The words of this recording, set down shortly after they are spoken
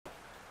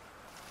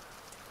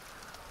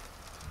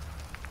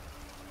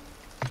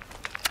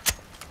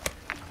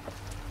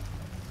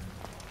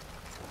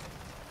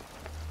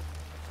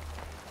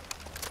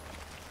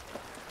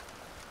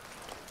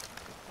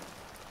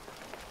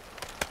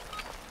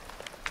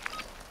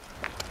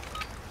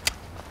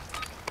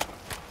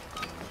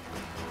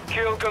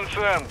kill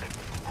confirmed.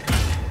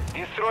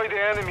 Destroy the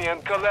enemy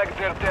and collect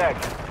their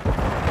tags.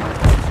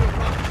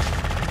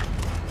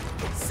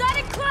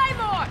 Setting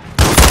Claymore!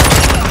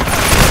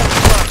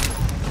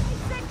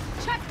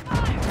 Check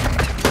fire!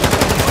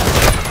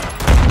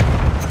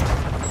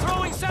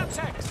 Throwing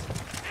Semtex!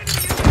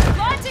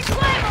 Launching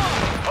Claymore!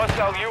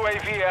 Hostile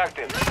UAV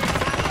active.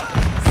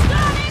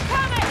 Stun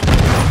incoming!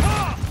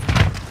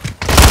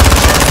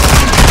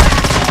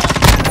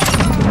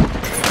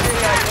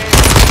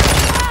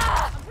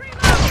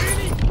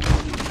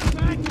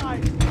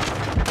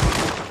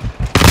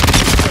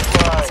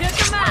 Took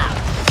him out!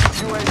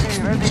 UAV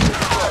ready to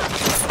deploy.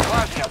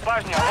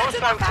 Bajnia,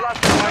 hostile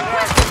cluster mine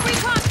active.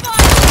 Recon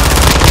fire!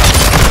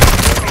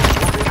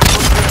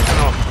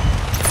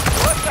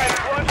 Hostile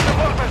launch the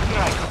mortar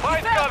strike.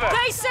 Find cover.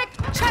 Basic!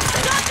 Check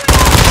stun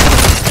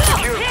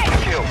Secure the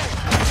kill.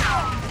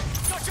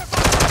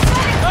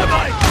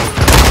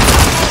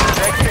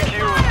 Tag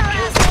secure.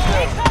 Kill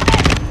confirmed.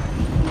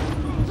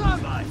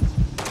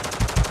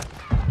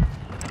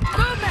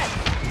 Movement!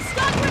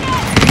 Stun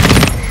grenade!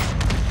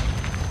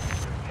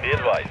 Be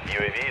advised,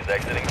 UAV is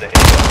exiting the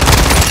area.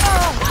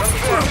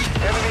 Confirmed.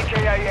 Enemy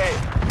KIA.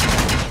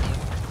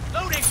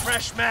 Loading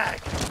fresh mag!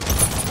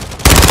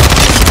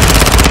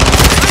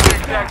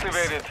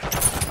 Activated.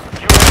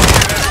 UAV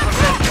ready for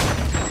testing.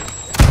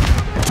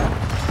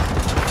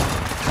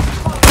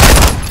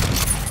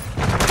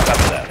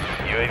 Copy that.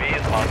 UAV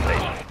is on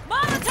station.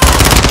 Molotov!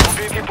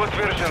 Убейте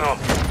подтверждено.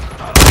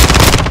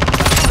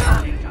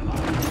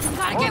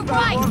 Gotta get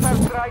right! Mortar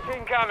strike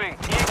incoming.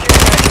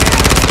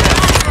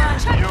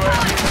 Check UAV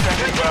fire!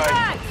 standing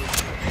by.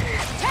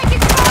 Take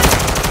it fire!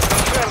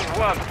 Confirmed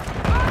one.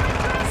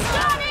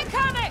 Stun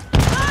incoming!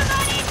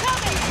 Movement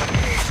incoming!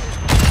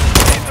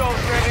 Missile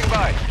standing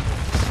by.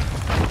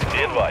 Be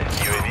advised,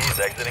 UAV is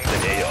exiting the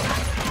AO.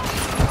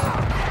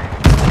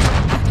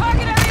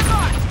 Target area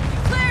marked!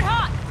 Cleared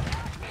hot!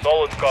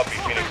 Solid copy,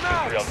 Phoenix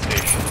 2-3 on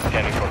station.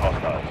 Scanning for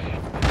hostiles.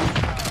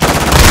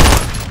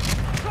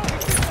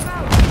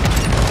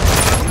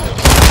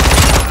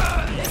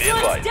 Be This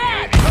one's advised,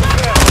 dead!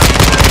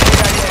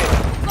 UAV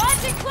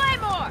Launching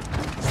Claymore!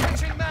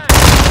 Switching mag!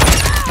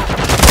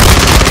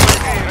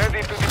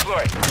 Ready to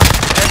deploy.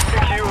 Tag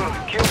secure.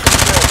 Kill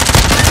confirmed.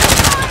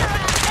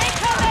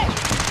 Incoming!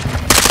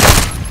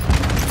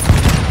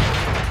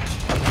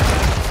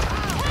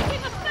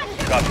 Taking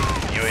effective! copy.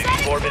 UAV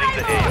orbiting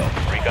the AO.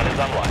 Recon is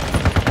online.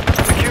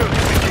 Secure the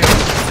kill.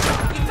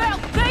 We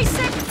failed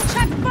basic!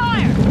 Check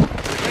fire!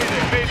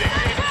 Mayday.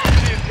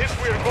 If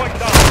we're going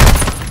down.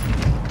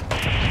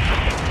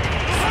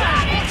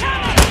 Stun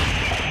incoming!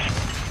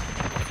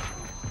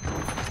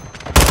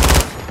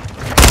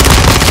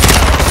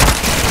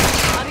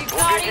 I'll be Убейте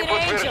guardian angel!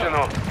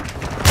 подтверждено.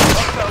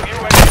 Hostile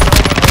UAV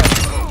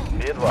overhead.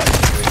 Be advised,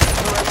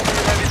 UAV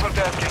ready for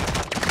tasking.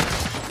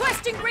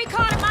 Requesting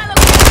recon at my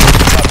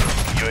location!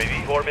 UAV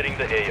orbiting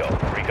the AO.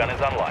 Recon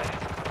is online.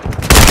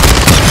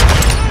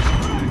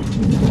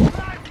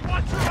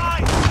 Watch your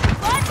eyes!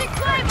 Launching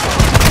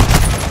Claymore!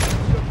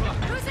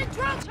 Losing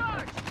drone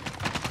charge!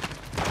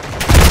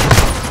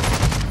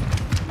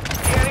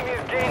 The enemy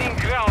is gaining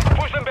ground.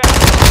 Push them back.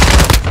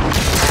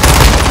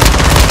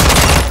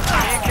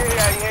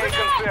 EKIA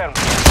confirmed.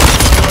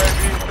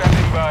 UAV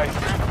standing by.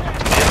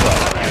 Be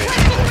advised,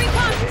 Requesting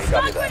recon! UAV.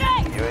 Stun Copy that.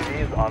 grenade! UAV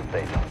is on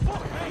station.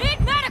 Need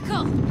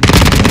medical!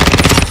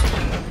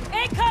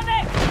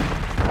 Incoming!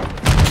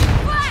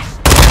 Flash!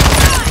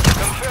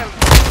 Confirmed.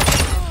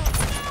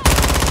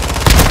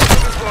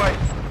 Deploy.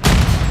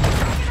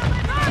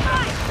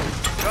 Thermite!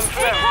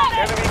 Confirmed.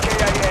 Enemy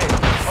KIA.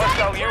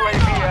 Hostile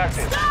UAV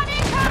active. Stun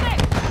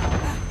incoming!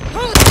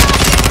 Who's stun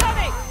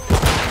incoming?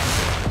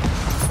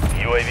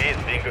 UAV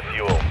is being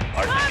refueled.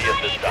 RTB at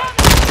this time.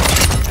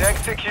 Tag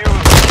secure.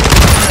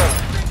 Confirmed.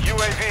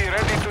 UAV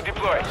ready to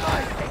deploy.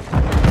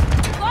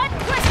 Blood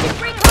requesting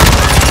recon!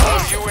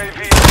 Our UAV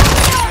is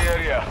in the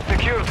area.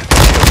 Secured.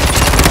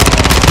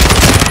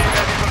 UAV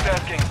ready for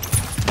tasking.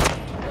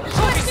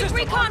 Requesting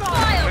recon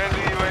file!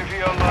 Friendly UAV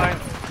online.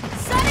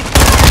 Setting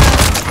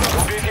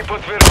fire! Убейте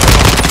подтверждено.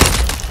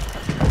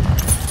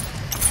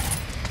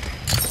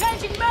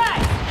 Changing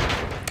mag!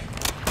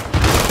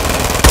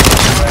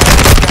 UAV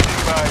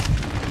standing by.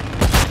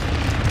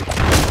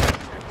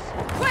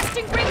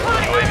 Requesting recon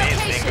at my UAV is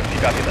being location!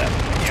 refueled. Copy that.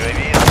 UAV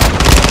is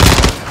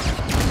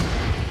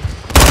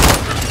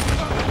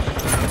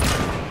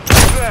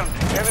Confirmed.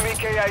 Enemy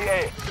KIA.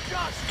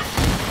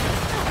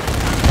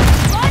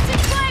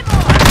 Launching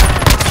Claymore!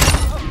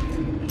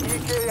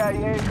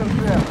 EKIA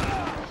confirmed.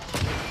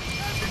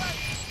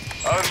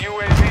 Our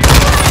UAV is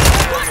in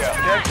the area.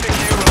 Tag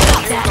secure.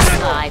 Kill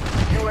confirmed.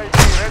 UAV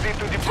ready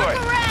to deploy.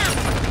 Look around!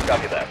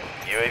 copy that.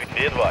 UAV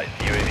be advised.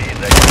 UAV is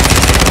exiting.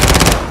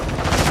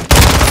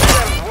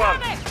 Confirmed one.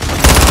 Coming!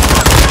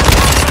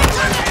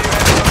 UAV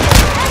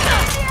ready for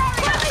tasking.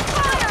 Friendly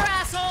fire,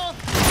 asshole!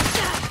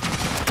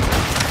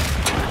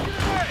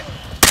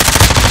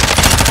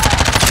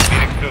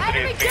 Phoenix 2-3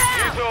 Enemy is down!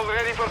 Missile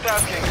ready for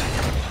tasking.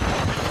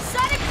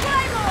 Setting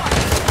Claymore!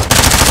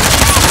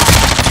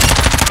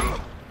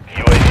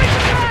 UAV is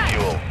being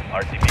refueled.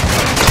 RTB.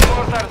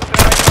 Mortar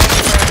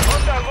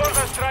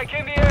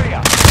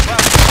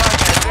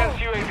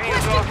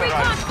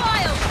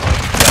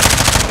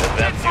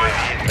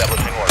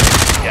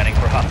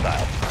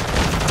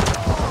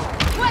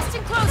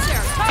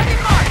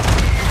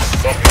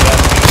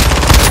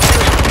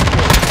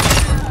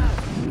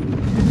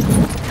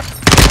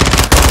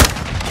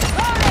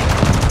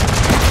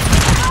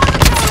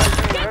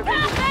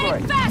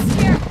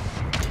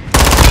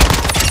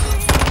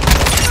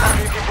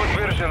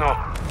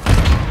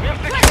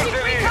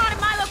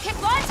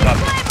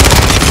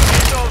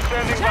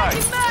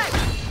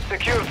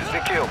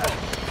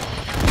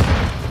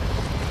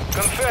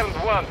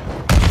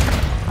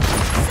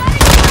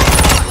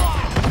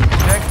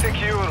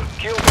secure.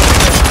 Kill the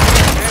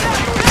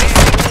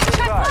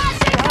Check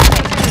flash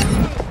incoming!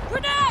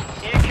 Grenade!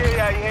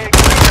 EKIA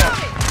clear.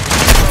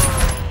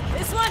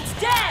 This one's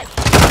dead!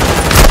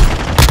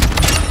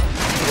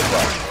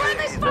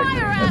 Friendly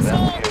fire,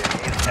 asshole!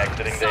 He's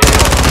exiting the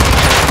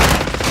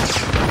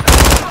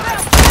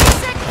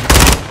Basic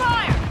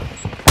fire!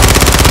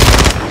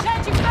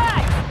 Changing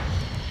back!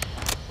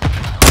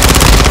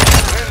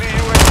 Friendly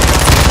UAV.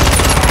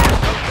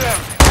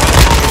 Confirmed.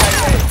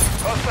 EKIA.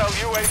 Hostile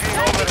UAV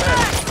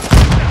overhead.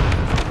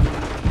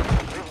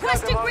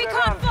 Requesting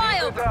recon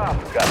flyover!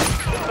 Got it.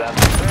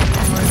 Send Friendly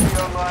UAV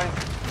online.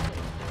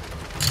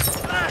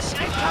 Flash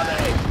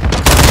incoming!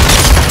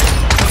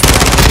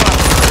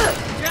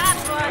 Drop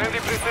one!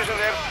 Friendly precision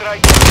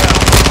airstrike down.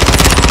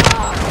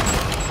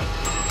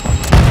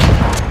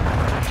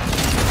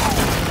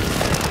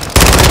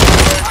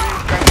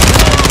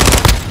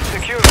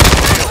 Secure the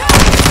field.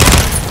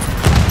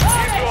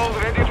 Visual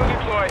ready to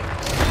deploy.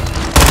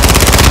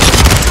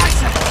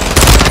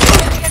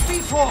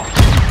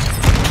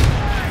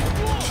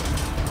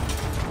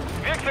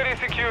 Victory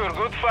secure.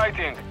 Good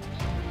fighting.